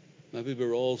 Maybe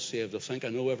we're all saved. I think I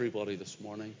know everybody this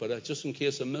morning, but just in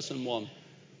case I'm missing one.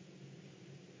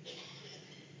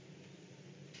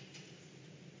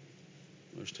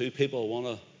 There's two people who want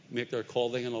to make their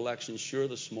calling and election sure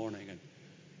this morning. And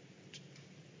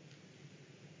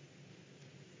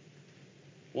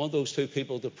I want those two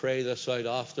people to pray this out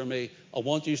after me. I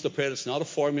want you to pray. It's not a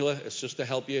formula. It's just to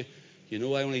help you. You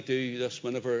know, I only do this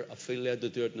whenever I feel led to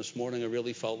do it. And this morning I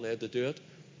really felt led to do it.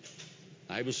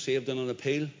 I was saved in an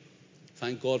appeal.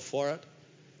 Thank God for it.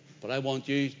 But I want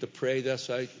you to pray this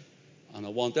out. And I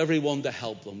want everyone to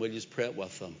help them. Will you just pray it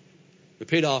with them?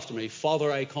 Repeat after me.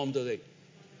 Father, I come to Thee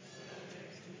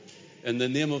in the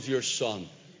name of Your Son,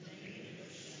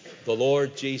 the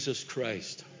Lord Jesus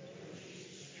Christ.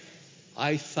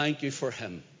 I thank You for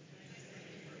Him,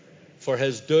 for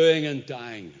His doing and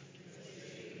dying,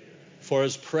 for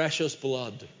His precious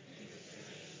blood,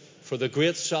 for the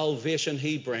great salvation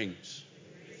He brings.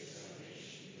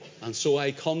 And so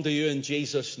I come to You in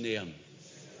Jesus' name.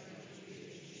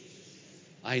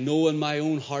 I know in my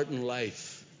own heart and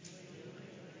life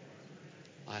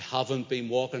I haven't been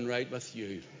walking right with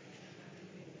You.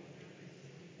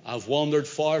 I've wandered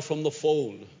far from the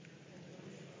fold,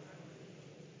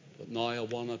 but now I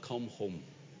want to come home.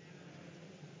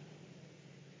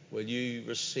 Will You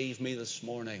receive me this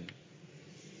morning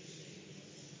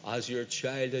as Your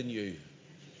child in You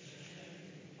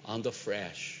and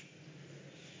afresh,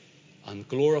 and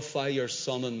glorify Your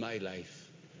Son in my life?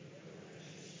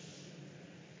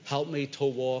 Help me to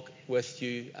walk with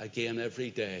You again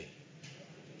every day,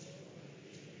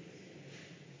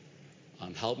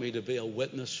 and help me to be a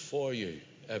witness for You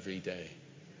every day.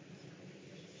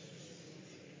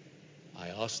 I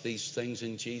ask these things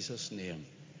in Jesus' name.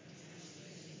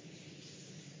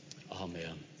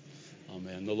 Amen.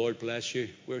 Amen. The Lord bless you.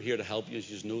 We're here to help you, as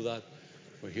you know that.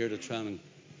 We're here to try and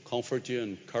comfort you,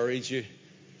 encourage you,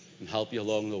 and help you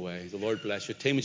along the way. The Lord bless you. Team,